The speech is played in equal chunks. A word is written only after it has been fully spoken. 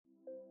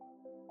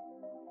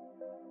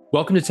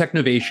Welcome to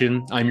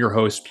Technovation. I'm your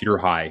host, Peter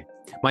High.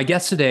 My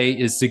guest today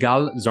is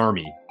Sigal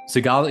Zarmi.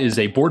 Sigal is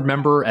a board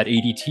member at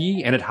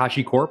ADT and at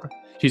HashiCorp.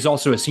 She's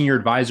also a senior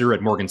advisor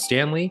at Morgan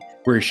Stanley,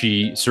 where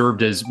she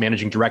served as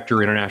managing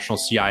director, international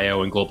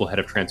CIO, and global head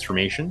of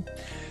transformation.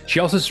 She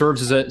also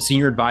serves as a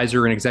senior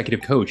advisor and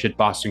executive coach at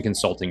Boston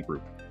Consulting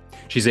Group.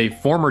 She's a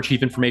former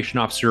chief information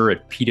officer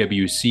at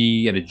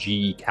PwC and at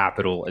GE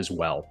Capital as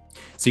well.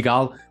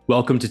 Sigal,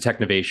 welcome to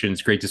Technovation.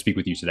 It's great to speak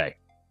with you today.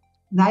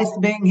 Nice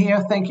being here.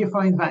 Thank you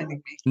for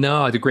inviting me.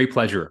 No, it's a great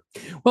pleasure.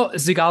 Well,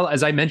 Sigal,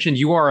 as I mentioned,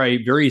 you are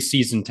a very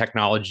seasoned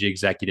technology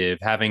executive,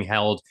 having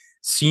held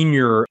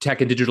senior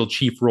tech and digital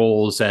chief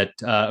roles at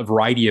a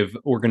variety of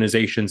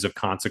organizations of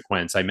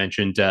consequence. I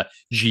mentioned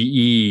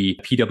GE,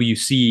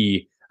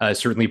 PwC,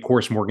 certainly, of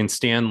course, Morgan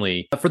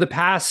Stanley. For the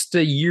past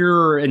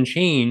year and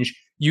change,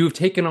 you've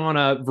taken on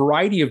a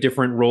variety of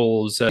different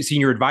roles,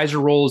 senior advisor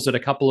roles at a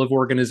couple of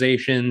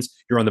organizations.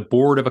 You're on the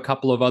board of a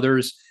couple of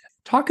others.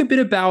 Talk a bit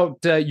about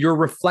your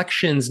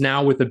reflections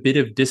now with a bit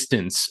of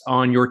distance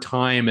on your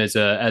time as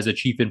a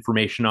chief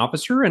information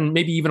officer, and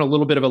maybe even a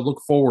little bit of a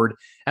look forward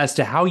as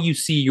to how you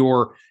see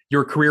your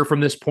career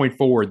from this point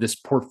forward, this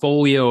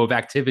portfolio of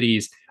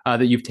activities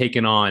that you've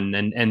taken on,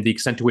 and the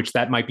extent to which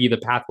that might be the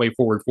pathway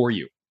forward for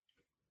you.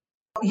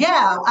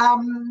 Yeah,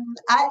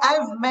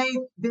 I've made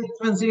the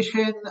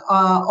transition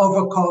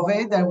over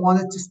COVID. I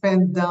wanted to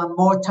spend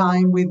more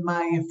time with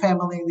my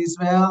family in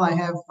Israel. I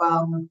have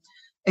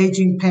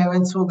aging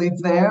parents who live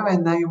there,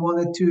 and I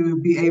wanted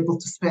to be able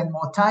to spend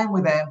more time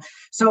with them.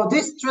 So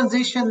this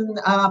transition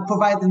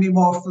provided me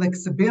more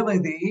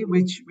flexibility,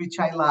 which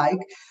I like.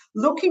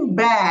 Looking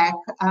back,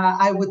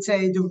 I would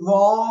say the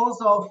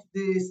roles of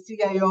the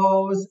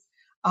CIOs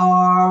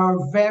are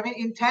very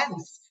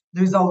intense.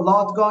 There's a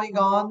lot going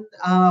on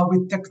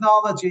with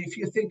technology. If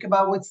you think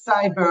about with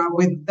cyber,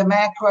 with the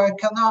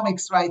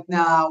macroeconomics right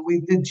now,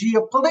 with the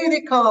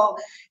geopolitical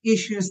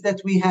issues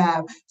that we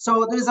have.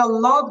 So there's a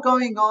lot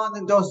going on,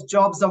 and those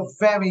jobs are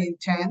very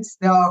intense.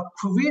 They are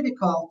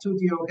critical to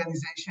the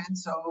organization.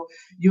 So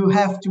you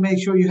have to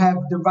make sure you have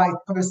the right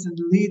person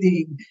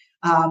leading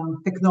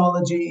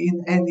technology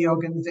in any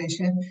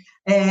organization.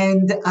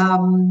 And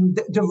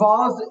the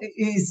role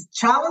is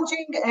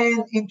challenging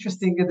and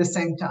interesting at the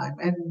same time.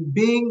 And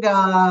being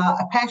a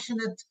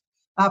passionate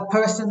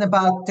person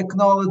about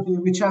technology,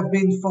 which I've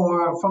been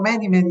for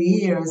many, many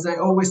years, I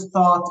always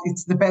thought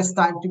it's the best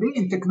time to be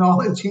in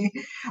technology.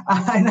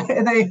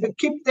 And I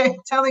keep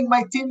telling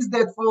my teams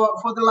that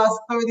for the last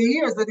 30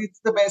 years that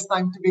it's the best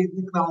time to be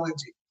in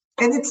technology.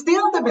 And it's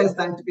still the best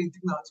time to be in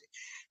technology.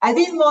 I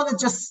didn't want to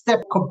just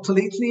step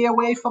completely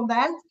away from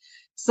that.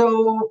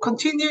 So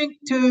continuing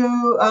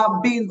to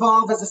be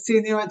involved as a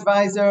senior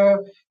advisor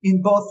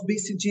in both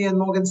BCG and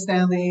Morgan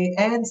Stanley,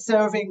 and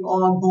serving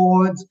on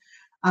boards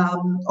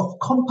of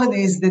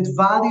companies that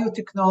value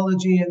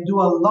technology and do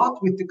a lot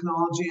with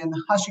technology. And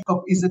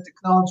HashiCorp is a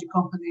technology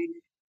company.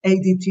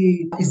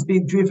 ADT is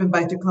being driven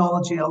by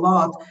technology a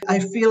lot. I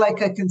feel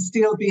like I can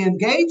still be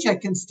engaged. I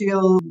can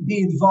still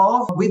be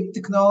involved with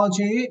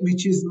technology,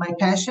 which is my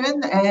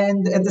passion.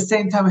 And at the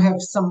same time,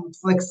 have some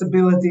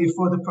flexibility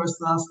for the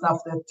personal stuff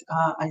that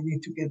I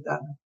need to get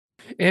done.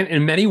 And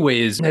in many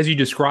ways, as you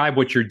describe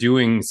what you're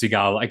doing,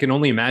 Sigal, I can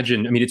only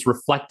imagine, it's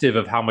reflective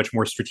of how much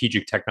more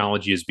strategic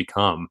technology has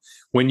become.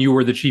 When you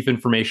were the chief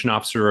information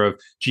officer of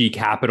GE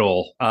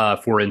Capital,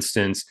 for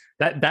instance,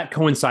 that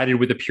coincided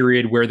with a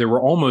period where there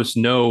were almost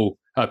no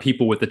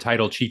people with the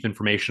title chief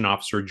information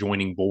officer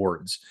joining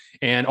boards.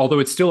 And although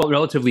it's still a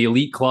relatively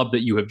elite club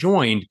that you have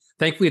joined,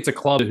 thankfully it's a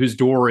club whose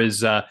door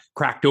is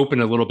cracked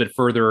open a little bit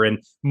further, and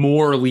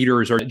more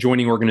leaders are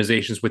joining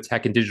organizations with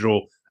tech and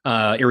digital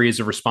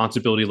areas of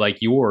responsibility like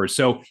yours.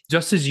 So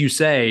just as you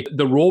say,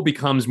 the role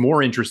becomes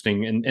more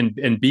interesting,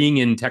 and being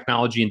in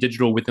technology and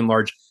digital within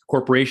large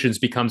corporations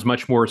becomes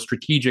much more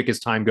strategic as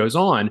time goes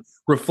on,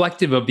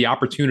 reflective of the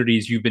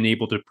opportunities you've been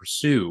able to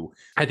pursue.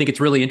 I think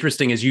it's really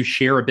interesting as you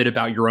share a bit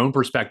about your own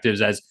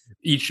perspectives, as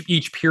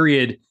each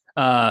period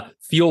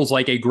feels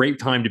like a great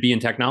time to be in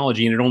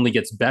technology, and it only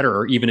gets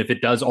better, even if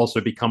it does also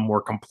become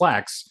more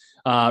complex.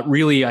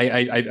 Really,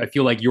 I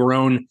feel like your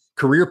own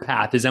career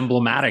path is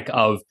emblematic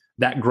of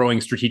that growing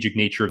strategic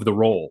nature of the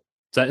role.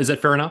 Is that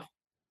fair enough?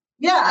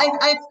 Yeah,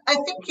 I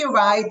think you're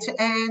right.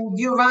 And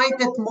you're right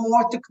that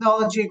more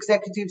technology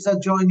executives are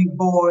joining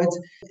boards,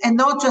 and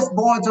not just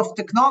boards of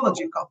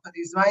technology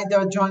companies, right?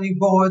 They're joining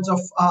boards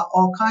of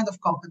all kinds of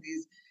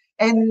companies.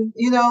 And,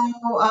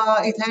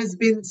 it has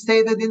been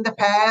stated in the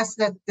past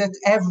that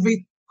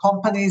every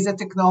company is a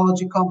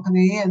technology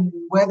company. And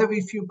whether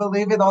if you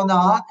believe it or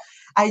not,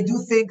 I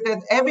do think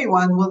that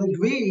everyone will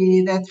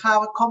agree that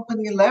how a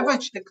company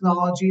leverages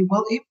technology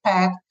will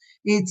impact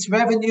its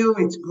revenue,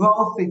 its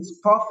growth, its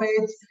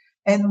profits,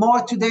 and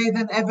more today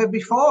than ever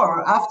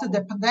before after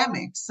the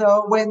pandemic.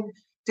 So when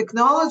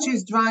technology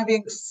is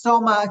driving so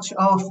much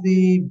of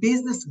the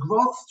business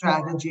growth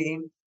strategy,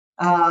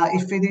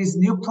 if it is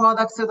new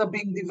products that are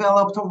being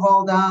developed or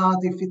rolled out,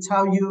 if it's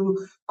how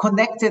you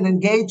connect and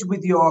engage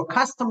with your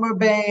customer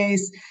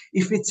base,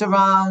 if it's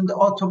around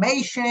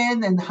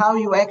automation and how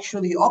you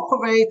actually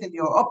operate and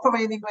your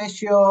operating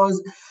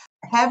ratios.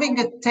 Having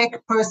a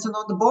tech person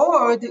on the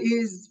board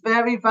is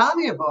very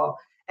valuable.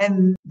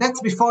 And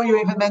that's before you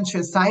even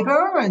mention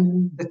cyber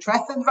and the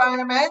threat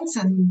environments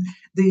and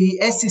the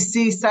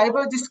SEC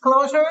cyber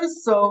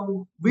disclosures.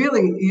 So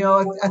really,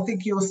 I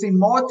think you'll see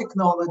more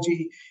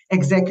technology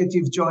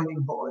executives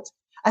joining boards.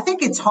 I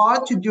think it's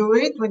hard to do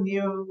it when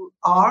you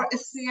are a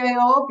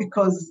CIO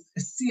because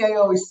a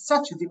CIO is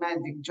such a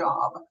demanding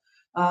job.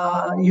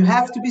 You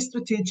have to be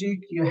strategic,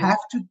 you have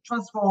to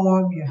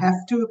transform, you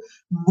have to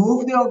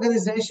move the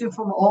organization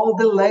from all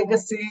the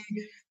legacy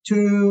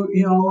to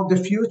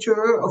the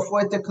future of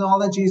where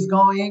technology is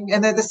going,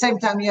 and at the same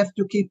time you have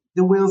to keep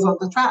the wheels on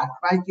the track,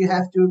 right? You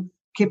have to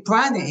keep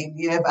running.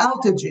 You have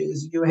outages,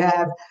 you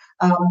have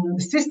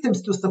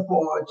systems to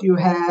support, you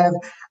have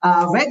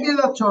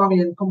regulatory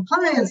and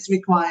compliance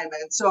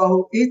requirements.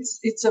 So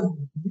it's a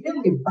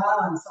really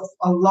balance of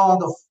a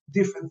lot of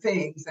different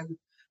things, and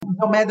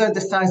no matter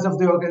the size of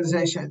the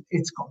organization,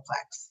 it's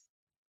complex.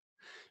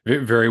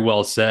 Very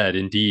well said,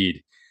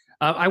 indeed.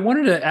 I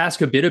wanted to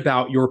ask a bit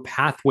about your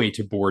pathway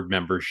to board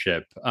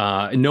membership,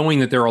 knowing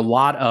that there are a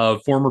lot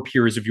of former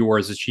peers of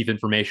yours as chief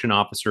information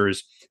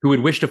officers who would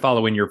wish to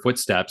follow in your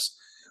footsteps.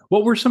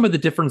 What were some of the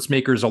difference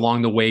makers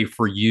along the way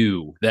for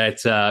you that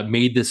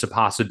made this a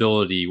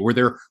possibility? Were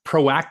there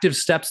proactive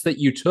steps that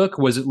you took?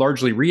 Was it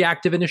largely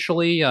reactive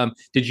initially?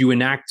 Did you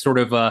enact sort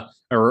of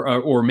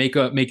or make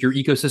your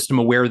ecosystem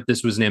aware that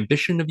this was an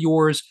ambition of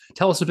yours?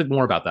 Tell us a bit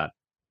more about that.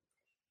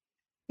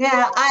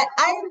 Yeah,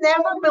 I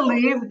never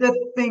believed that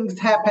things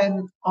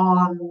happen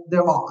on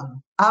their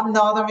own. I'm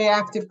not a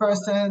reactive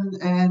person,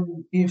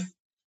 and if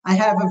I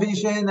have a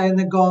vision and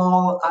a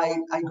goal,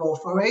 I go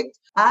for it.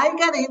 I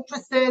got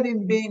interested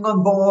in being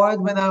on board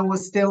when I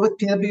was still with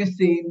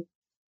PwC.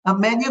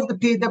 Many of the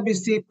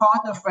PwC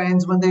partner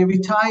friends, when they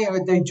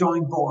retired, they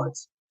joined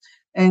boards.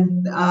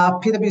 And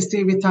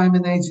PwC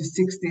retirement age is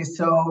 60,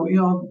 so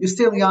you're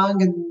still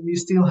young and you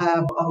still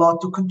have a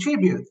lot to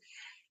contribute.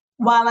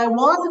 While I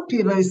was at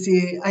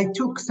PwC, I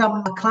took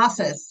some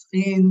classes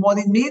in what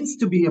it means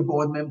to be a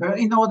board member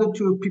in order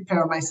to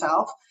prepare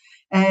myself.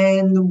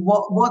 And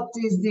what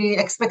is the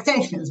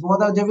expectations?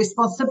 What are the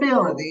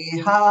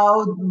responsibility?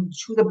 How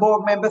should a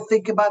board member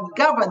think about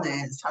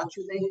governance? How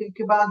should they think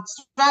about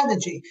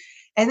strategy?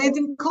 And it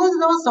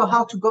included also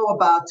how to go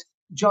about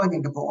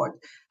joining a board,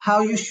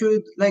 how you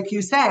should, like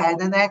you said,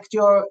 enact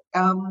your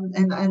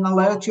and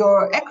alert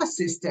your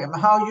ecosystem,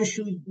 how you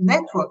should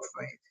network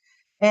for it.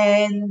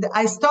 And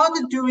I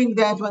started doing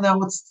that when I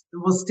was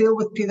still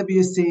with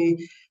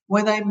PwC.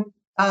 When I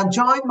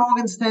joined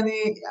Morgan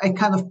Stanley, I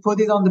kind of put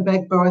it on the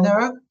back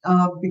burner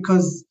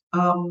because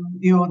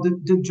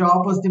the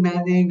job was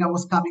demanding. I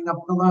was coming up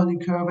the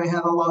learning curve. I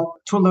had a lot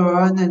to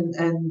learn,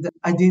 and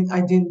I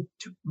didn't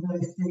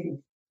really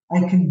think I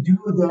can do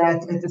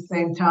that at the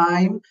same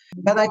time.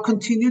 But I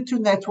continued to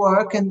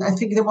network, and I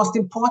think the most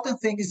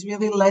important thing is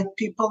really let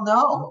people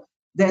know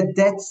that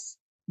that's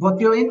what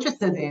you're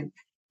interested in.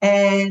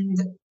 And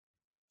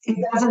it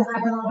doesn't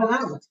happen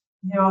overnight.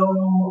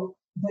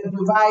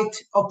 The right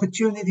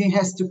opportunity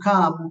has to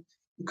come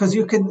because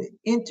you can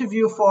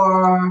interview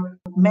for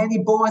many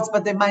boards,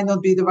 but they might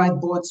not be the right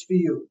boards for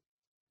you.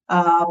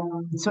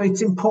 So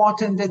it's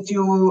important that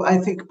you, I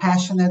think,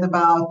 passionate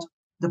about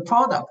the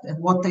product and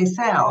what they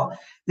sell,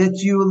 that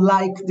you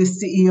like the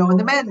CEO and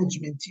the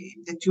management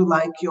team, that you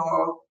like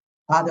your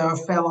other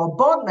fellow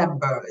board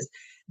members,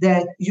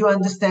 that you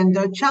understand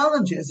their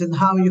challenges and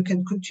how you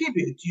can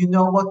contribute. You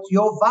know what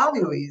your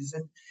value is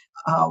and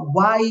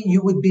why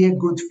you would be a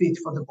good fit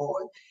for the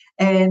board.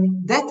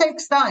 And that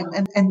takes time.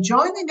 And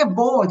joining a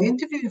board,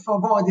 interviewing for a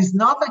board is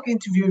not like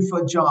interviewing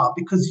for a job,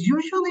 because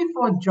usually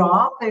for a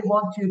job, they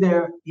want you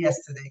there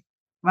yesterday,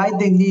 right?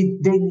 They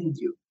need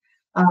you.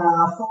 For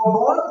a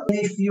board,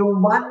 if you're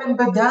one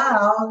member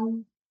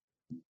down,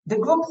 the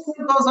group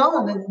still goes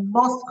on, and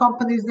most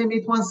companies, they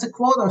meet once a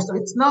quarter. So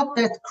it's not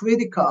that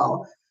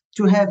critical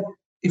to have,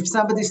 if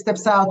somebody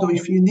steps out or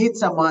if you need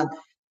someone,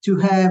 to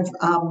have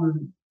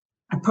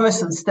a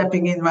person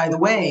stepping in right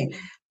away.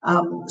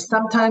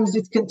 Sometimes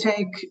it can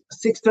take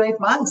 6 to 8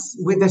 months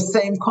with the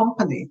same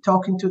company,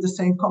 talking to the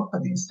same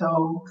company.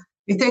 So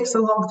it takes a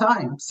long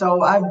time.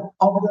 So I've,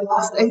 over the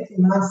last 18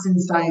 months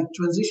since I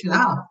transitioned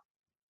out,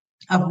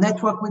 I've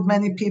networked with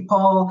many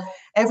people.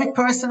 Every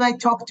person I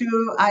talk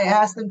to, I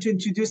ask them to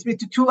introduce me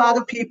to 2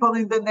 other people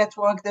in the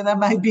network that I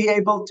might be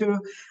able to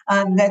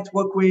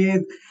network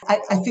with.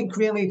 I think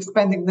really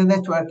expanding the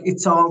network,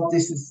 it's all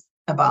this is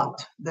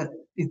about, that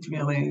it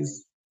really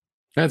is.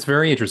 That's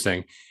very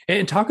interesting.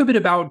 And talk a bit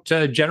about,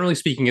 generally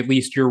speaking, at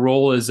least your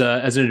role as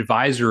an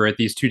advisor at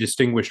these 2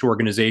 distinguished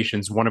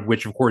organizations, one of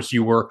which, of course,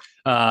 you were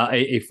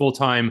a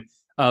full-time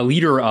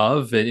leader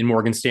of in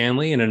Morgan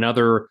Stanley, and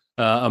another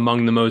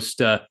among the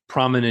most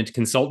prominent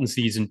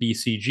consultancies in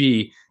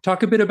BCG.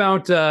 Talk a bit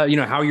about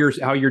how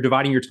you're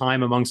dividing your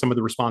time among some of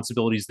the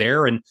responsibilities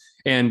there,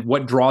 and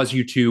what draws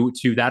you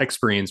to that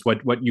experience,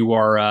 what you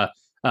are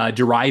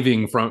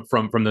deriving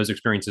from those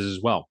experiences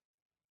as well.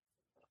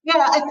 Yeah,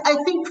 I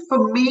think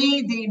for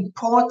me, the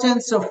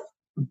importance of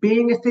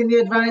being a senior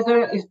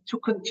advisor is to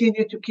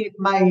continue to keep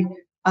my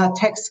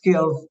tech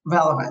skills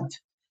relevant.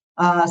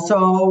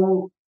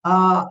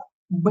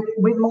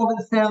 With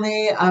Morgan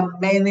Stanley, I'm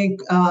mainly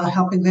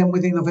helping them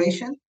with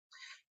innovation.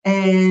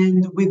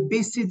 And with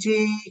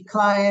BCG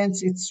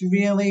clients, it's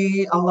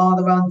really a lot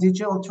around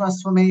digital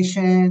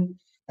transformation,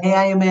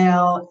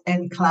 AI/ML,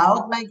 and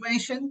cloud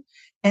migration.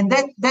 And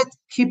that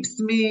keeps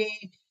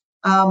me,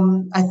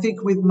 I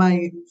think, with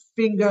my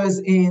fingers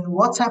in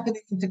what's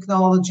happening in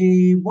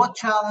technology, what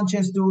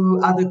challenges do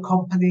other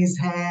companies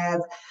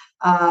have,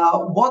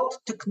 what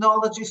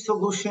technology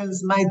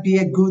solutions might be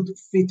a good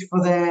fit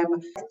for them.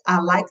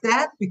 I like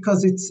that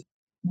because it's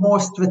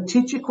more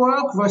strategic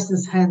work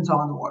versus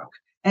hands-on work.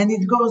 And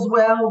it goes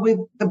well with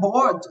the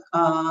board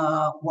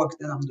work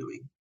that I'm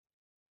doing.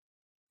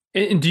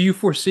 And do you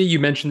foresee? You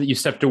mentioned that you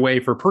stepped away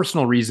for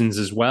personal reasons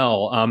as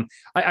well.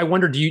 I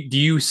wonder, do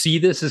you see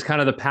this as kind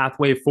of the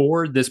pathway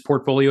forward? This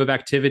portfolio of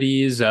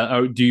activities.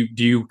 Could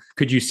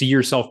you see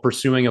yourself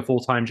pursuing a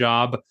full-time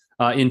job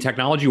in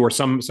technology or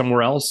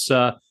somewhere else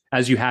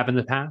as you have in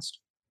the past?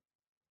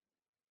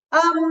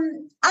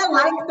 I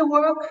like the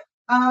work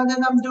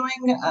that I'm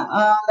doing.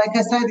 Like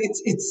I said,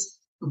 it's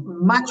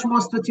much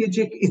more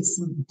strategic. It's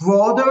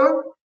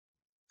broader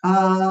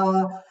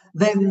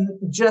than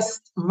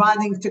just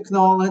running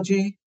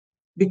technology,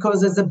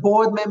 because as a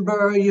board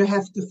member, you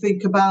have to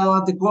think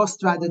about the growth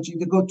strategy,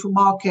 the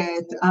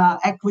go-to-market,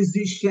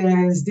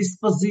 acquisitions,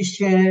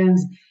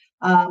 dispositions.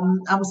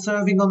 I'm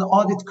serving on the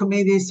audit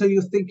committee, so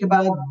you think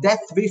about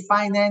debt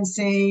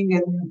refinancing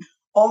and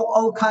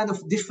all kind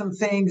of different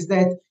things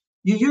that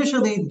you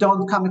usually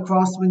don't come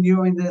across when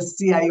you're in the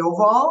CIO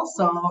role.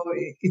 So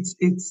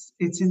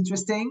it's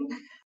interesting.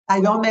 I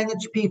don't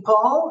manage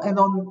people, and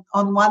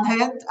on one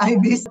hand, I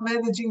miss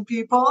managing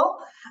people.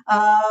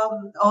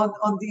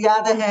 On the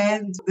other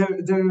hand,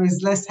 there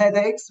is less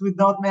headaches with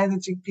not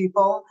managing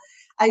people.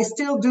 I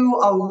still do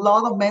a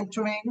lot of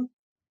mentoring,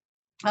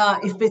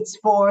 if it's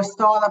for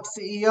startup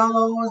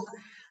CEOs,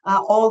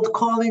 old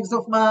colleagues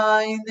of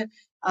mine,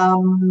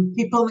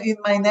 people in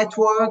my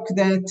network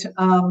that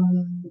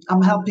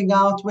I'm helping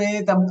out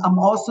with. I'm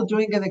also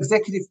doing an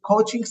executive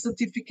coaching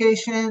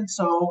certification,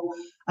 so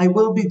I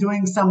will be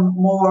doing some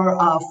more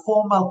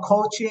formal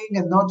coaching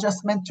and not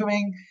just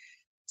mentoring.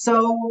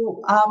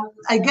 So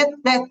I get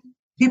that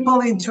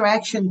people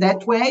interaction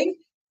that way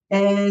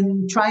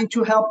and trying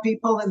to help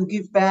people and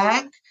give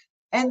back.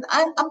 And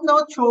I'm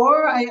not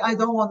sure. I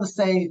don't want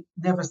to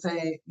never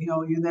say,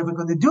 you're never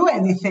going to do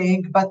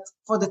anything. But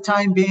for the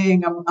time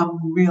being,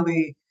 I'm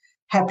really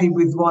happy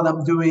with what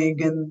I'm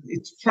doing. And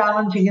it's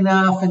challenging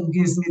enough and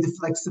gives me the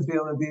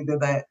flexibility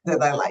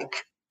that I like.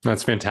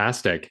 That's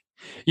fantastic.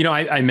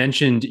 I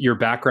mentioned your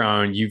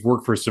background. You've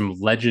worked for some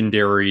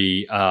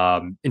legendary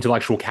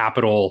intellectual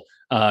capital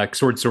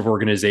sorts of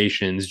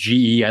organizations.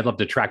 GE, I'd love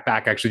to track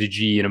back actually to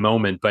GE in a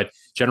moment, but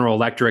General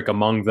Electric,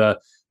 among the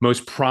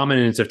most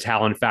prominent of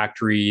talent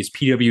factories,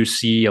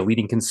 PwC, a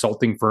leading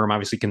consulting firm.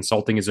 Obviously,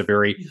 consulting is a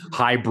very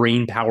high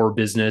brain power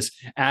business,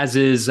 as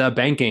is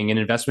banking and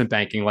investment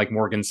banking like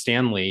Morgan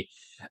Stanley.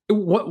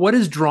 What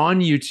has drawn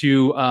you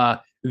to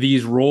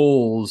these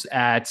roles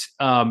at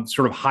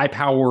sort of high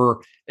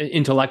power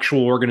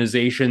intellectual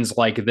organizations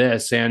like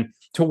this? And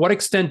to what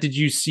extent did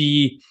you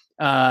see,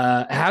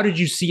 how did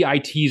you see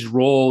IT's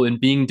role in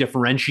being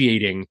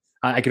differentiating?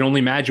 I can only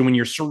imagine when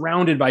you're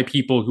surrounded by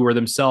people who are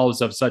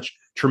themselves of such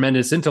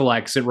tremendous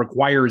intellects, it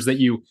requires that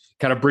you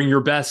kind of bring your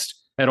best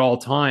at all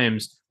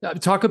times.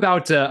 Talk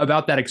about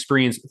that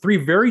experience. 3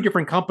 very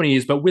different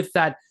companies, but with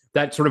that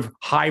sort of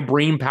high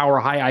brain power,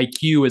 high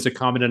IQ as a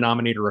common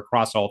denominator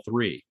across all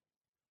 3.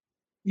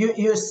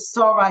 You're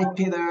so right,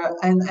 Peter.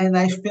 And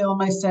I feel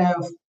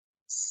myself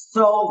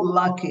so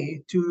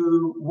lucky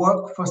to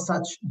work for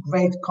such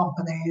great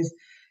companies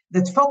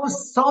that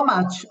focus so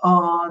much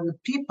on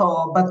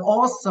people, but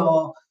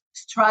also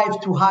strive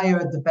to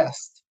hire the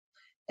best.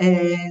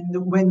 And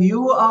when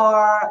you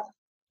are,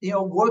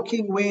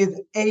 working with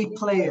A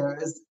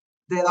players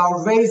that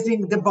are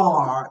raising the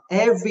bar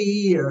every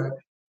year,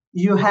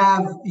 you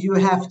have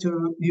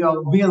to,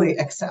 really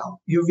excel.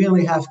 You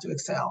really have to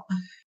excel.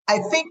 I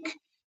think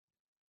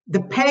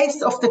the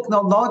pace of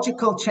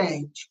technological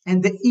change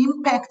and the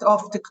impact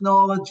of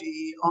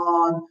technology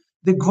on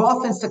the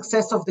growth and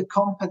success of the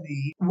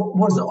company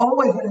was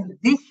always an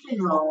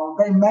additional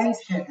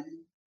dimension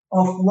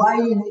of why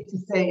you need to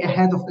stay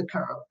ahead of the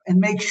curve and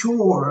make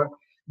sure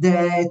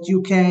that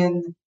you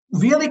can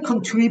really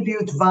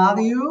contribute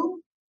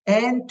value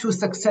and to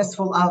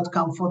successful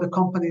outcome for the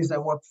companies I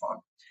work for.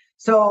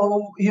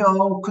 So,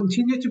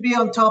 continue to be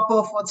on top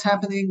of what's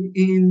happening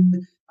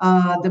in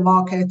the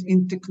market,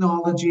 in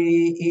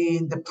technology,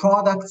 in the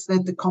products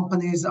that the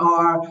companies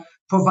are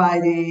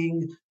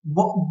providing,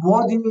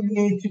 what do you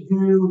need to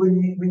do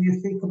when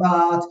you think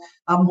about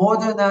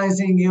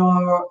modernizing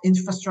your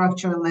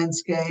infrastructure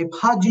landscape?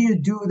 How do you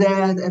do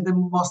that in the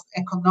most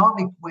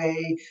economic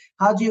way?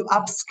 How do you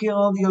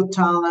upskill your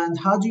talent?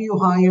 How do you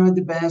hire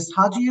the best?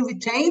 How do you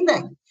retain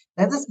them?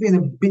 That has been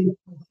a big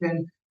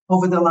question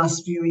over the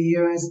last few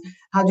years.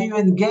 How do you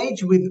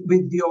engage with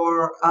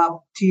your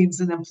teams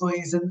and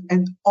employees?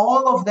 And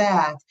all of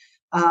that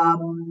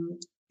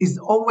is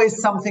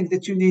always something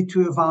that you need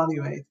to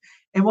evaluate.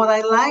 And what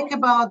I like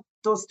about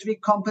those three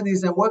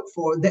companies I work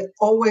for, they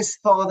always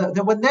thought that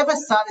they were never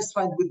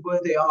satisfied with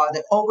where they are.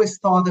 They always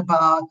thought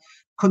about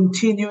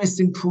continuous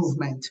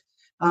improvement.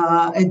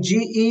 At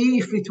GE,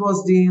 if it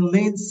was the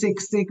Lean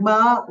Six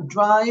Sigma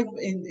drive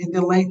in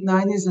the late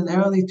 90s and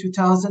early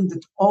 2000s,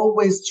 that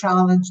always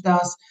challenged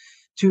us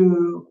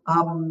to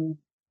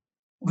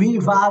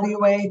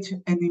reevaluate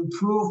and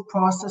improve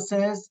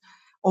processes,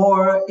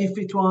 or if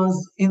it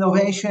was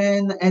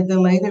innovation at the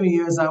later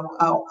years, I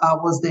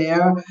was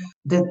there,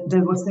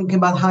 that was thinking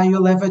about how you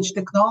leverage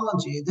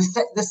technology.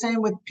 The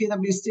same with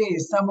PwC.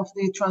 Some of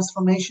the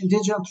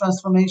digital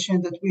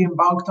transformation that we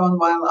embarked on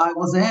while I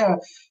was there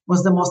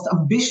was the most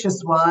ambitious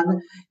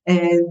one,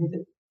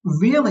 and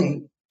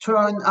really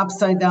turned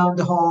upside down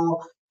the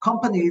whole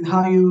company and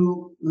how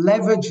you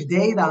leverage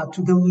data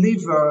to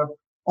deliver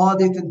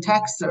audit and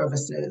tax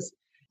services.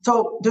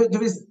 So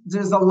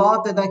there's a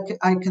lot that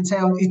I can say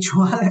on each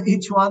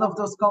one of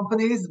those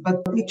companies, but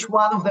each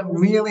one of them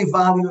really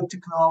valued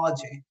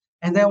technology,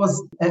 and that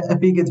was a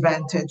big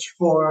advantage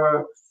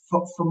for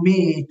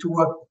me to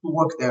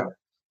work there.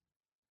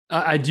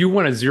 I do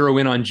want to zero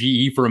in on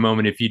GE for a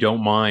moment, if you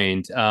don't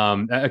mind.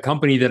 A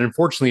company that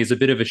unfortunately is a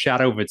bit of a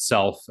shadow of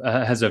itself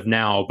as of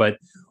now, but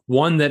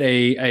one that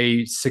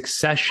a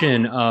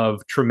succession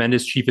of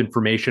tremendous chief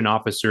information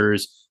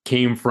officers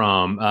came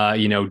from.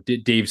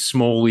 Dave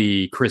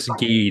Smoley, Chris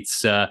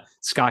Gates,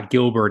 Scott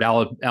Gilbert,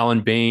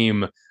 Alan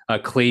Boehm,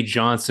 Clay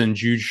Johnson,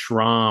 Jude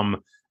Schramm,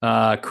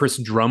 Chris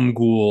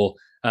Drumgoole,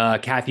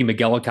 Kathy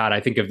McElligott.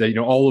 I think of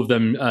all of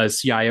them.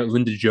 CIO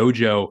Linda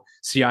Jojo,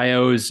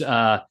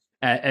 CIOs.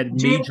 At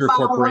major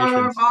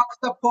corporations.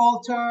 Mark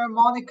Poulter,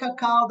 Monica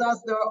Caldas,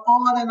 they're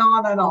on and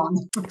on and on.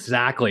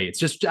 Exactly. It's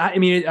just,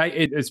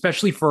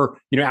 especially for,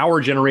 our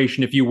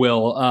generation, if you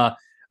will,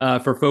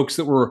 for folks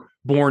that were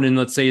born in,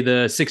 let's say,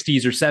 the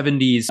 60s or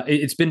 70s,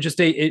 it's been just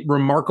a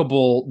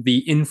remarkable, the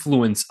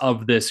influence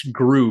of this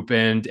group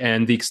and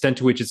the extent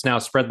to which it's now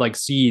spread like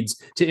seeds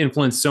to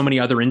influence so many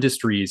other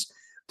industries.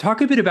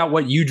 Talk a bit about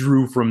what you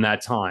drew from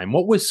that time.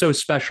 What was so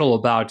special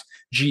about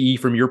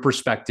GE from your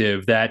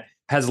perspective that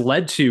has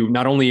led to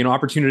not only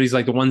opportunities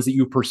like the ones that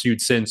you've pursued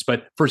since,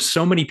 but for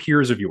so many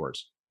peers of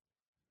yours?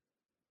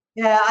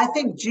 Yeah, I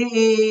think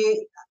GE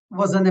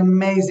was an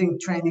amazing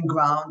training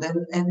ground,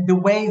 and the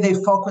way they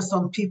focused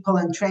on people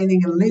and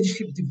training and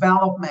leadership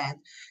development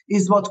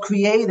is what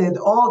created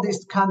all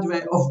this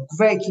cadre of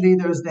great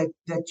leaders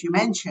that you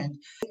mentioned.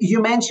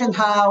 You mentioned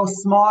how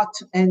smart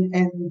and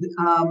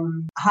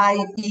high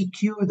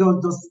EQ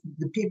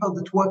the people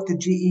that worked at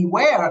GE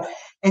were,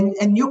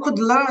 and you could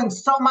learn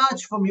so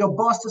much from your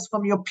bosses,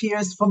 from your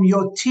peers, from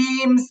your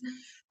teams.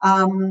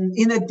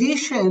 In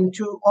addition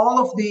to all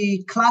of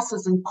the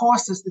classes and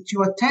courses that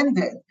you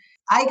attended,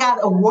 I got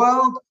a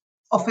world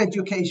of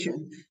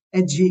education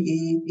at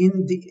GE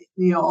in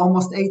the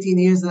almost 18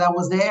 years that I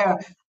was there.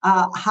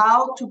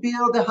 How to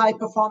build a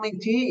high-performing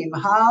team,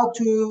 how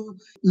to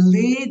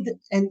lead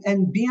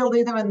and be a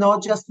leader and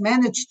not just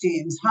manage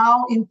teams,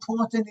 how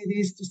important it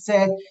is to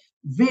set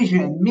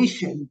vision,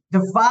 mission,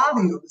 the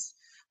values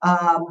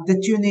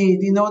that you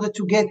need in order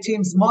to get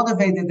teams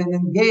motivated and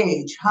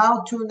engaged,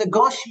 how to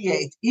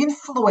negotiate,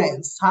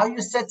 influence, how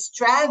you set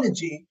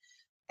strategy.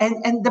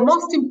 And the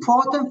most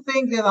important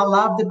thing that I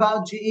loved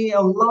about GE,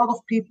 a lot of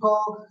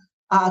people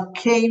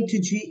came to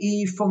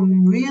GE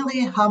from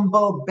really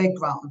humble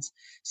backgrounds.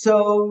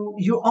 So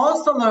you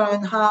also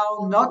learn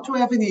how not to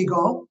have an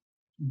ego,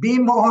 be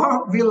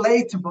more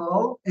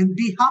relatable, and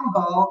be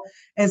humble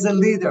as a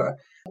leader.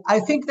 I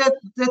think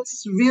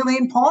that's really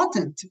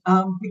important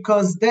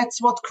because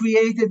that's what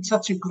created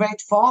such a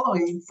great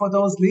following for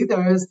those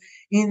leaders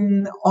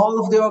in all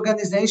of the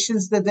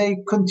organizations that they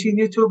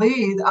continue to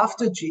lead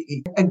after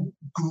GE. A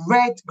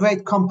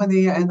great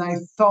company, and I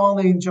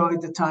thoroughly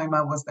enjoyed the time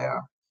I was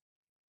there.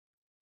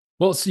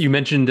 Well, so you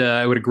mentioned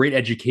what a great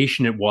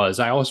education it was.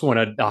 I also want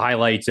to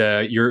highlight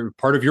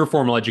part of your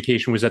formal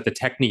education was at the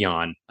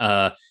Technion,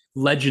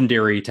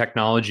 legendary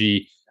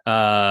technology.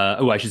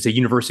 I should say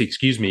university,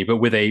 excuse me, but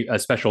with a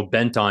special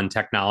bent on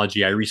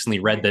technology. I recently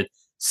read that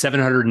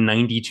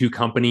 792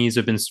 companies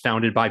have been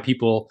founded by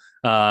people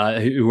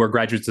who are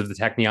graduates of the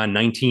Technion,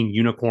 19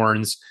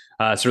 unicorns,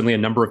 certainly a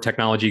number of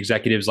technology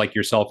executives like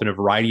yourself in a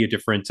variety of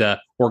different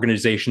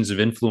organizations of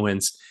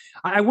influence.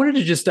 I wanted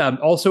to just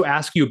also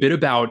ask you a bit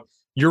about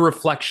your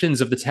reflections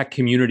of the tech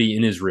community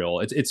in Israel.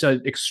 It's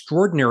an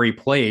extraordinary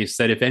place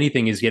that, if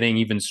anything, is getting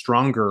even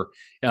stronger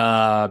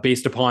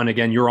based upon,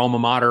 again, your alma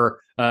mater,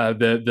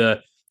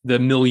 the the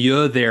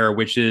milieu there,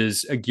 which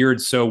is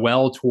geared so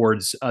well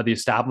towards the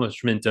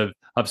establishment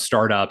of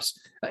startups.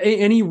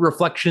 Any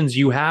reflections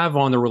you have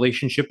on the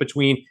relationship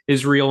between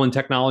Israel and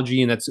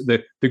technology, and that's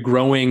the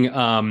growing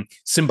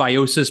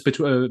symbiosis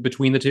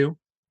between the two?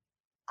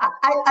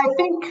 I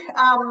think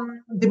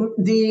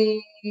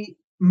the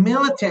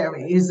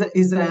military is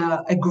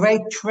a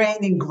great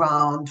training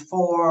ground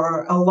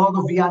for a lot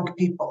of young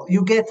people.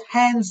 You get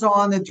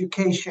hands-on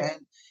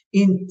education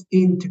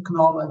in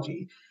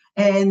technology,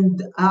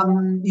 and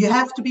you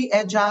have to be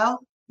agile.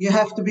 You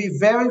have to be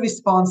very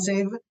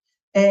responsive,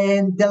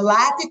 and the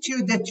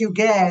latitude that you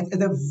get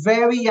at a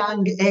very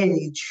young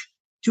age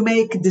to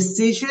make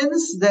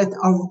decisions that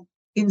are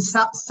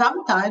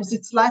sometimes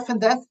it's life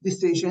and death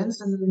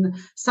decisions, and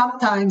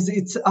sometimes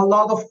it's a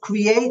lot of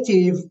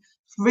creative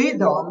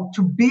freedom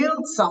to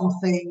build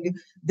something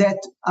that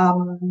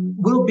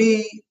will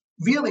be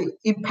really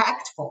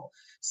impactful.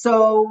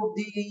 So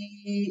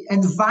the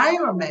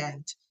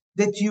environment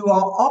that you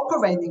are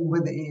operating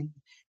within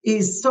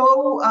is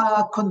so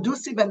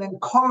conducive and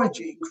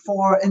encouraging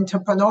for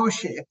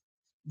entrepreneurship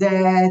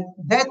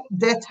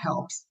that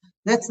helps.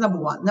 That's number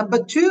one.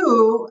 Number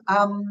two,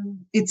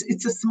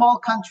 it's a small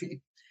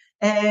country,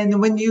 and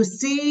when you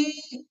see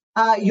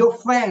your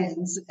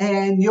friends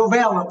and your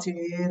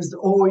relatives,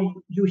 or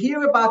you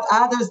hear about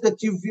others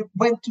that you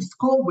went to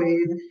school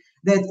with,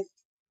 that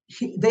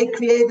they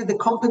created a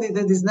company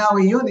that is now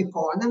a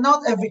unicorn. And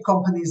not every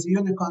company is a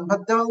unicorn,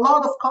 but there are a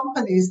lot of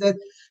companies that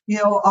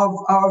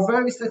are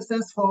very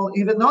successful,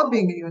 even not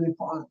being a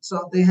unicorn.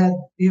 So they had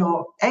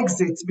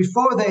exits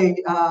before they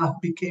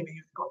became a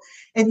unicorn.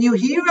 And you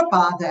hear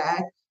about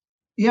that,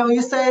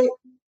 you say,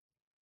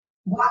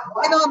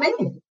 why not me?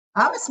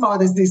 I'm as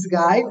smart as this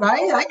guy,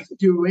 right? I can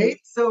do it.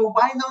 So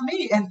why not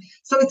me? And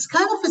so it's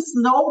kind of a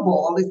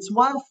snowball. It's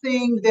one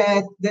thing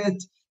that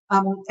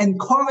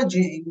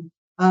encouraging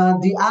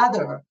the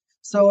other.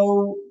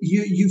 So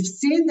you've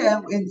seen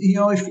them,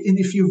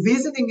 if you're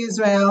visiting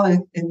Israel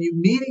and you're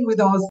meeting with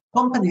those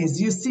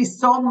companies, you see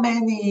so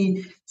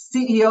many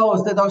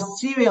CEOs that are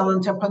serial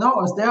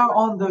entrepreneurs. They are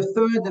on their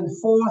third and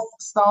fourth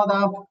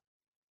startup.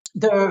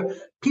 The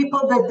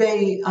people that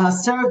they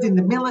served in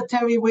the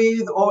military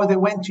with, or they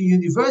went to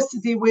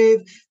university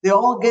with, they're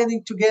all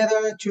getting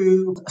together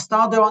to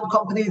start their own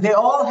company. They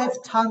all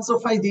have tons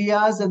of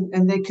ideas,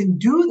 and they can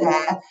do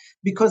that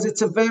because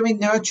it's a very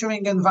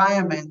nurturing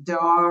environment. There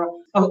are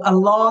a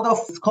lot of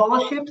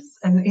scholarships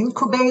and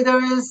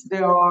incubators.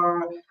 There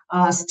are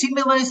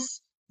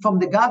stimulus from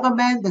the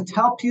government that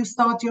help you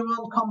start your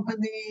own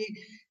company.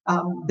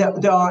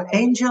 There are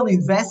angel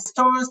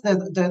investors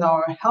that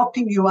are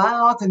helping you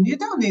out, and you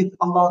don't need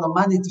a lot of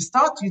money to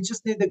start. You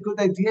just need a good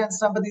idea and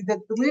somebody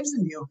that believes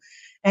in you.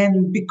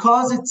 And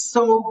because it's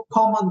so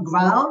common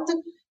ground,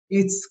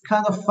 it's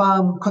kind of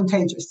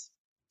contagious.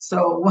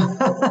 So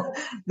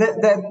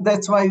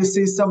that's why you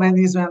see so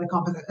many Israeli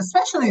companies,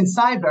 especially in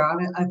cyber. I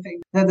mean, I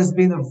think that has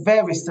been a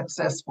very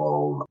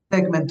successful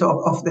segment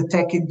of the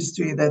tech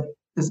industry that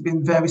has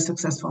been very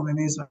successful in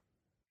Israel.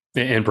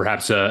 And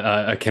perhaps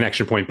a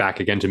connection point back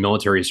again to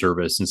military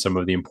service and some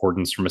of the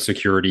importance from a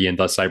security and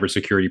thus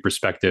cybersecurity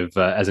perspective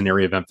as an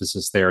area of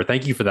emphasis there.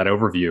 Thank you for that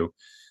overview.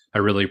 I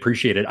really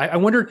appreciate it. I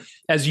wonder,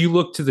 as you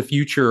look to the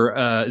future,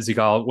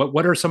 Sigal,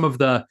 what are some of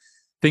the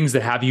things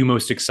that have you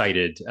most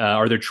excited?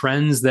 Are there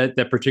trends that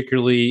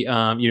particularly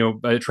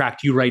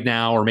attract you right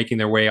now, or making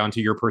their way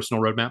onto your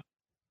personal roadmap?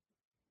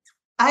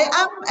 I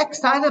am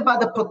excited about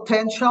the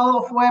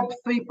potential of Web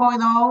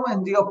 3.0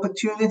 and the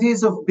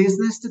opportunities of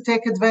business to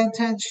take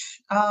advantage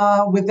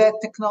with that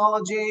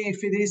technology.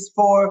 If it is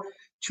for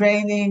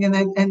training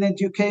and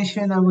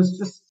education,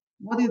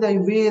 what did I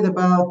read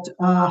about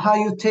how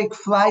you take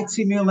flight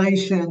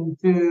simulation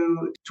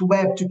to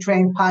web to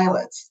train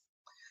pilots?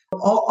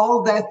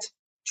 All that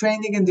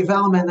training and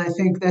development, I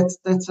think that's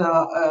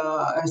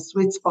a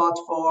sweet spot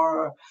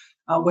for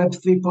Web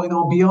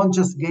 3.0 beyond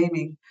just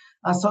gaming.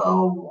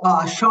 So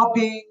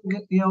shopping,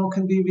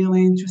 can be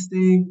really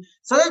interesting.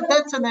 So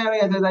that's an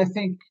area that I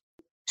think,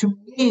 to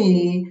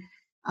me,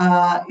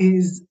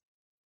 is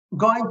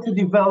going to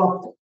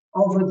develop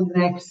over the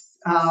next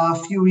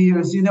few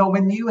years.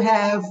 When you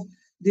have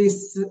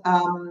this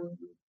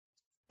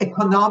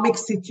economic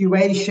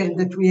situation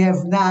that we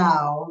have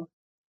now,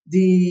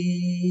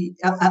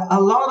 a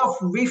lot of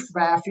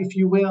riffraff, if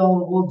you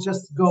will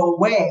just go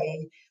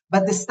away.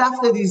 But the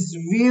stuff that is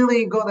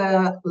really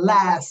gonna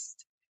last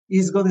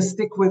is going to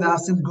stick with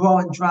us and grow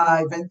and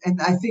drive. And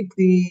I think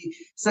the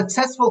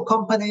successful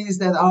companies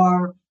that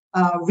are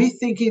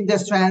rethinking their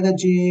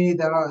strategy,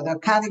 they're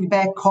cutting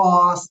back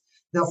costs,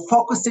 they're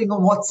focusing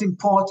on what's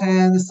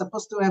important, they're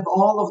supposed to have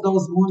all of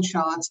those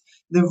moonshots.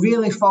 They're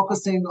really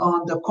focusing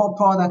on the core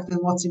product and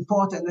what's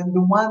important. And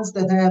the ones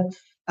that have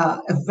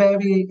a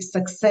very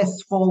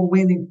successful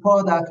winning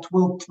product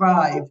will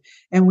thrive.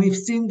 And we've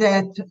seen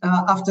that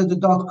after the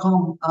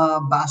dot-com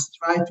bust,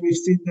 right? We've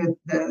seen that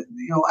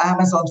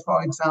Amazon,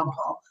 for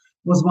example,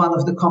 was one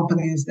of the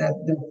companies that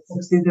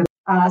succeeded.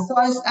 So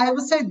I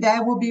would say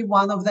that would be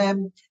one of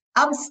them.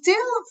 I'm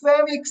still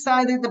very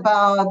excited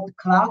about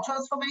cloud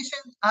transformation.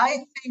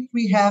 I think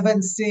we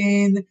haven't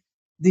seen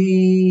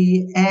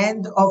the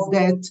end of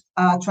that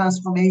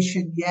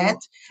transformation yet.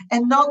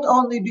 And not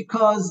only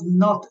because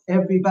not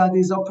everybody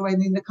is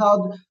operating in the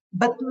cloud,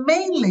 but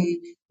mainly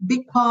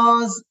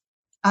because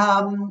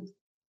um,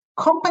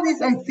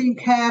 companies, I think,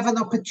 have an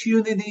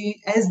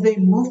opportunity as they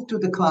move to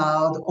the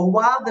cloud or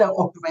while they're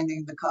operating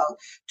in the cloud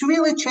to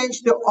really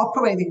change the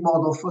operating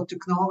model for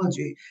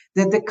technology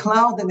that the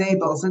cloud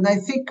enables. And I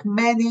think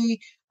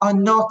many are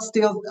not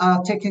still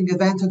taking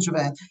advantage of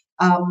it.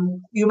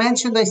 You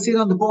mentioned I sit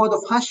on the board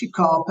of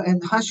HashiCorp,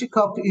 and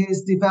HashiCorp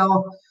is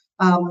developed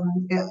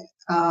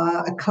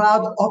a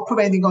cloud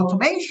operating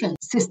automation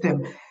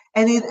system.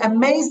 And it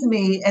amazed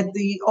me at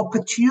the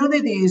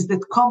opportunities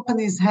that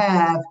companies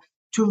have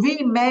to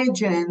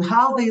reimagine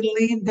how they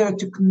lead their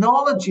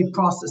technology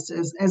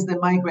processes as they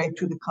migrate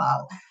to the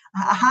cloud,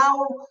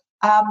 how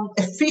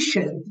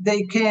efficient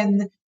they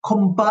can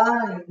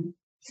combine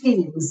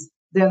teams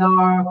that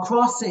are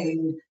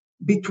crossing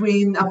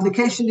between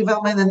application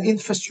development and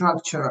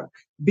infrastructure,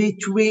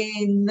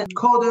 between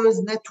coders,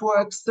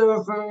 network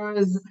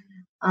servers,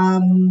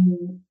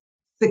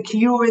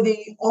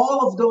 security,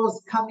 all of those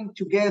coming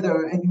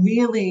together and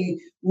really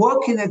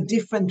work in a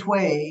different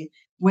way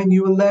when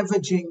you're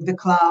leveraging the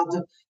cloud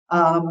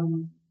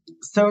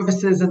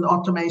services and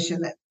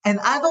automation. And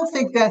I don't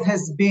think that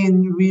has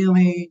been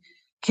really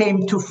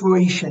came to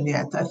fruition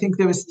yet. I think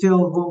there is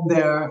still room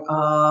there,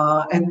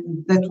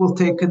 and that will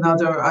take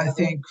another, I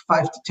think,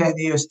 5 to 10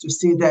 years to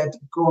see that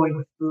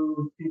going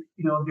through,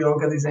 the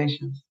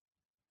organizations.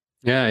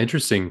 Yeah,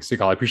 interesting,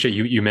 Sigal. I appreciate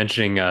you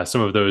mentioning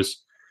some of those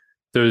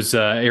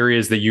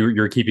areas that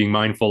you're keeping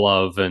mindful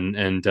of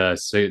and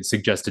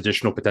suggest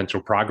additional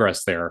potential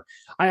progress there.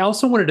 I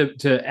also wanted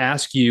to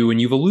ask you,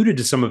 and you've alluded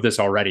to some of this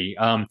already,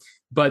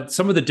 but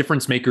some of the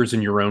difference makers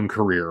in your own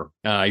career.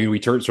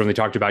 We certainly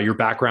talked about your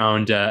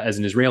background as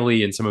an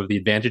Israeli and some of the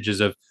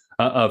advantages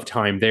of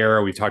time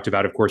there. We've talked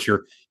about, of course,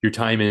 your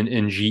time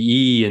in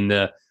GE and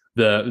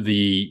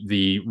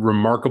the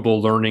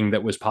remarkable learning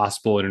that was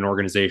possible in an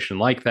organization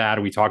like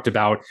that. We talked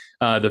about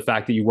the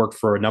fact that you worked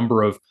for a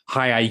number of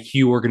high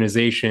IQ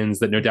organizations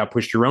that no doubt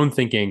pushed your own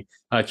thinking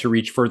to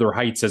reach further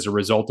heights as a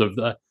result of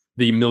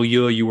the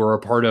milieu you were a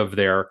part of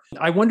there.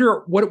 I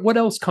wonder what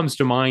else comes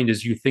to mind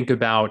as you think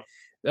about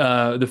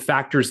the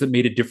factors that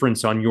made a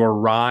difference on your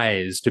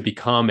rise to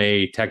become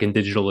a tech and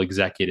digital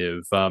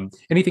executive.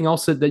 Anything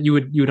else that you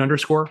would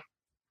underscore?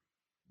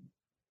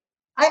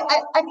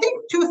 I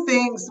think two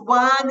things.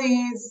 One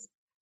is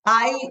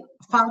I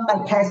found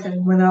my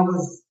passion when I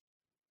was,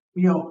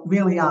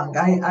 really young.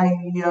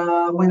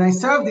 When I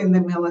served in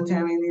the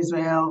military in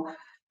Israel,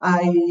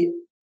 I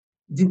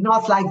did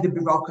not like the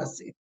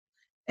bureaucracy.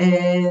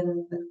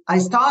 And I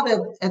started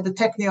at the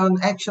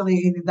Technion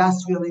actually in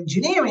industrial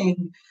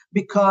engineering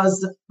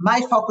because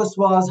my focus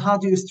was how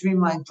do you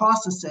streamline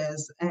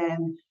processes.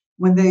 And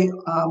when they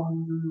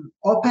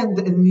opened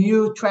a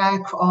new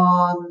track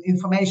on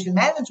information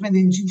management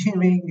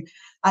engineering,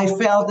 I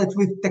felt that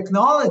with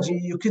technology,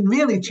 you can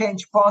really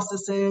change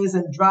processes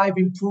and drive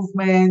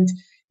improvement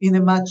in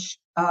a much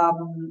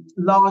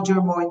larger,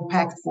 more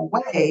impactful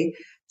way.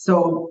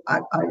 So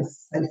I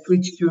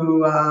switched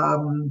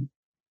to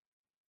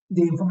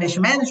the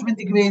information management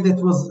degree that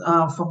was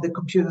from the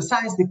computer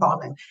science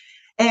department.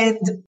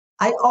 And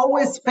I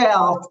always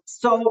felt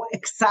so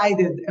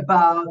excited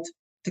about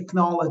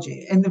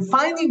technology. And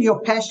finding your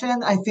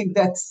passion, I think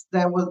that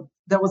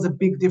was a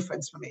big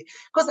difference for me.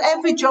 Because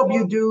every job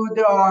you do,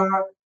 there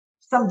are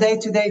some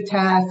day-to-day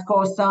tasks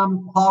or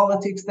some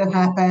politics that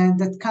happen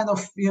that kind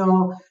of,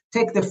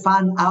 take the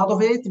fun out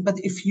of it. But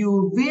if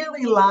you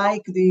really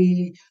like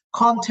the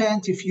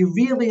content, if you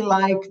really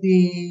like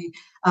the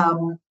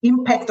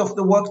impact of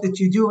the work that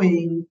you're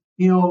doing,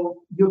 you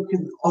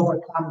can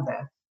overcome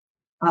that.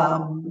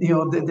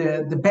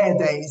 The bad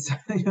days,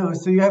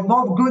 so you have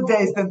more good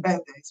days than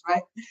bad days,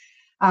 right?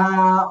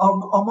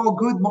 Or more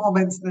good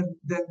moments than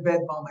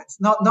bad moments.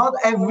 Not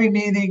every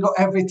meeting or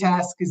every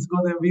task is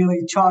going to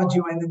really charge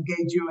you and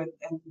engage you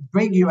and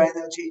bring you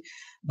energy.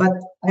 But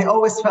I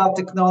always felt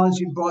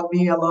technology brought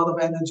me a lot of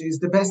energies.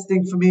 The best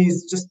thing for me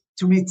is just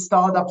to meet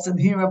startups and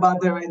hear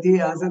about their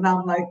ideas. And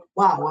I'm like,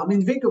 wow, I'm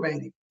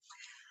invigorating.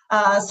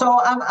 So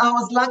I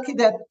was lucky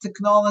that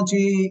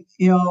technology,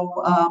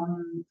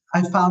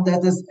 I found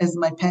that as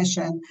my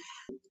passion.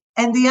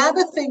 And the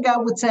other thing I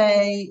would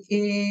say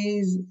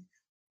is,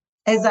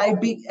 as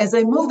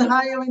I moved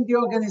higher in the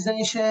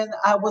organization,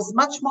 I was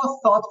much more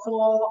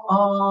thoughtful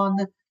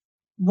on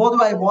what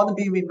do I want to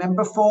be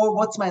remembered for?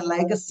 What's my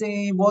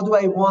legacy? What do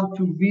I want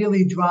to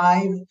really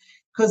drive?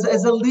 Because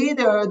as a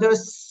leader,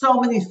 there's so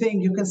many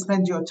things you can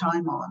spend your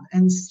time on,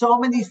 and so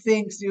many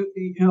things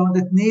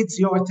that needs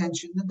your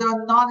attention. There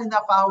are not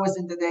enough hours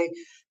in the day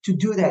to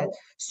do that.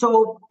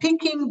 So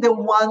picking the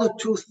one or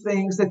two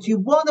things that you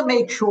want to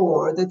make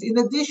sure that in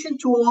addition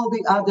to all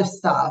the other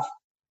stuff,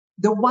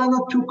 the one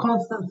or two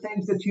constant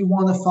things that you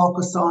want to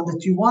focus on,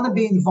 that you want to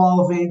be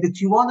involved in, that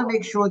you want to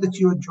make sure that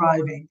you're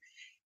driving.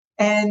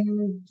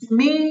 And to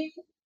me,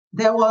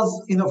 there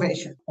was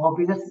innovation,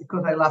 obviously,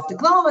 because I love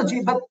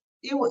technology, but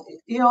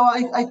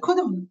I could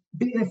have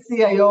been a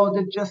CIO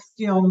that just,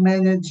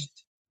 managed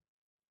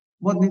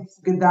what needs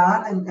to be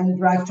done and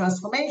drive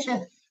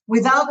transformation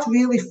without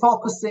really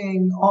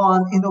focusing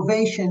on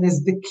innovation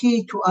as the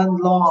key to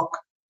unlock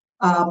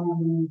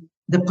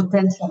the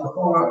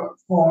potential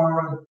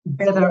for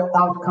better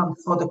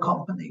outcomes for the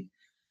company.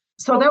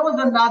 So that was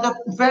another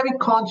very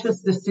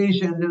conscious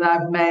decision that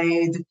I've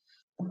made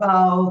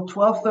about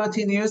 12,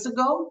 13 years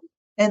ago.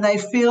 And I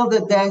feel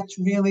that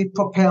really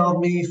propelled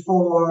me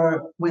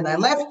for when I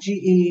left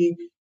GE,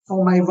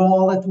 for my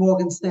role at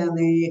Morgan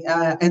Stanley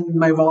and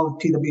my role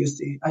at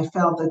PwC. I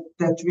felt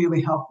that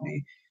really helped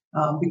me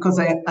because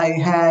I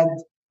had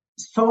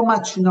so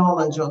much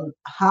knowledge on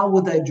how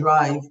would I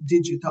drive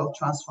digital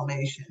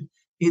transformation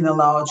in a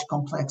large,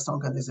 complex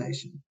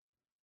organization.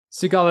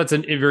 Sigal, that's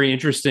very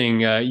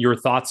interesting, your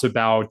thoughts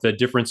about the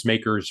difference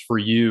makers for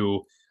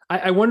you.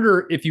 I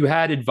wonder if you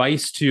had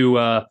advice to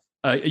a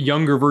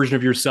younger version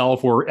of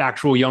yourself or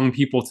actual young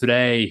people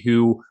today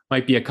who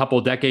might be a couple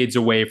decades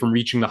away from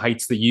reaching the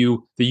heights that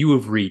you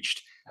have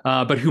reached,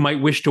 but who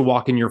might wish to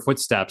walk in your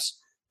footsteps.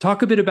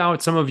 Talk a bit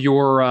about some of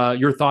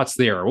your thoughts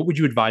there. What would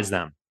you advise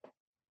them?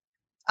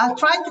 I'll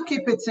try to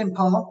keep it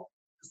simple.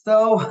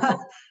 So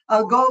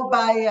I'll go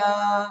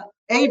by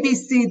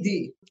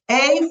ABCD.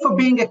 A, for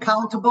being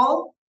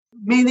accountable,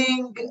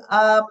 meaning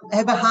have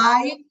a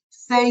high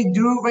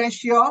say-do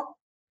ratio.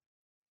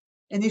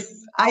 And if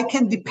I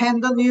can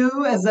depend on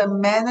you as a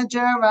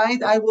manager,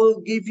 right, I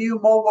will give you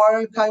more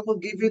work. I will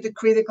give you the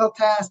critical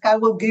task. I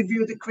will give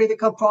you the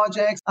critical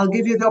projects. I'll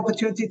give you the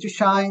opportunity to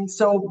shine.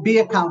 So be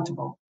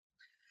accountable.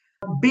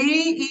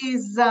 B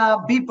is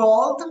be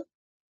bold.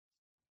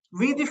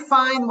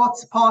 Redefine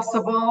what's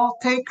possible.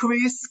 Take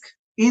risk.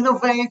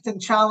 Innovate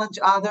and challenge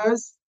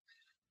others.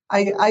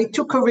 I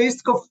took a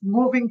risk of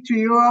moving to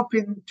Europe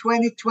in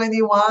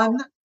 2021,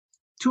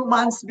 2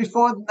 months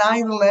before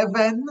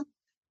 9/11.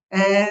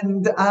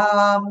 And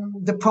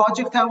the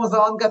project I was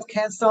on got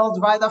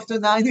canceled right after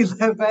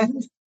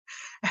 9/11.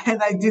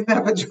 And I didn't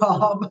have a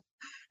job.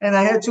 And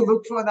I had to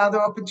look for another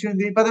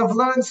opportunity. But I've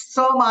learned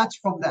so much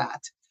from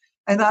that.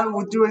 And I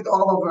would do it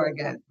all over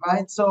again,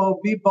 right? So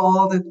be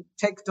bold and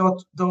take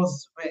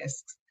those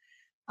risks.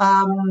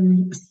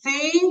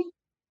 C,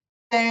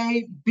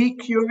 say, be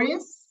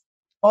curious.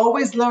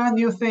 Always learn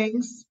new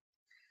things.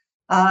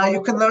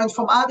 You can learn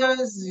from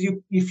others.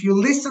 If you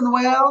listen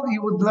well, you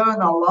would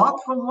learn a lot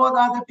from what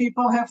other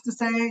people have to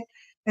say.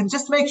 And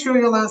just make sure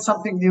you learn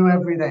something new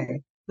every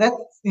day.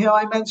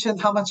 I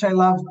mentioned how much I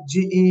love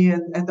GE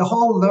and the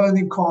whole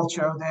learning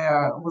culture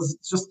there was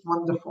just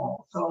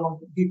wonderful.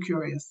 So be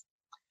curious.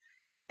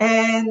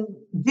 And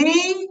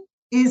D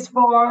is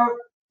for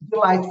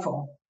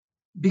delightful.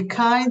 Be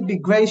kind, be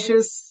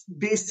gracious,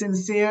 be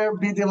sincere,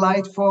 be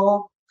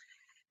delightful.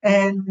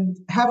 And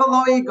have a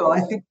low ego. I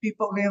think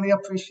people really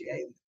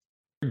appreciate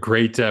it.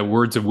 Great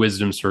words of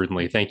wisdom,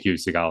 certainly. Thank you,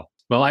 Sigal.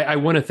 Well, I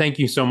want to thank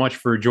you so much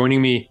for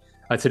joining me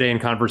today in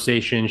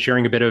conversation,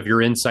 sharing a bit of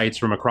your insights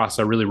from across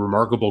a really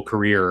remarkable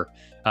career.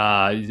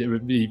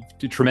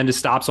 Tremendous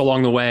stops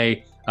along the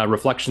way,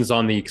 reflections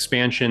on the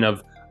expansion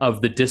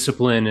of the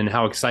discipline and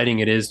how exciting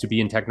it is to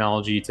be in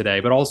technology today,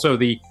 but also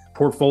the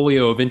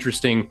portfolio of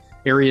interesting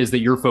areas that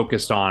you're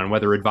focused on,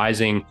 whether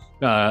advising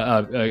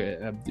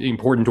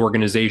important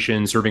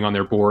organizations, serving on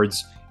their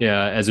boards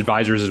as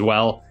advisors as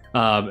well.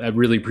 I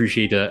really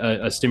appreciate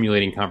a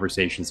stimulating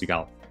conversation,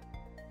 Sigal.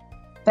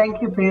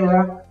 Thank you,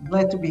 Peter.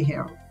 Glad to be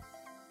here.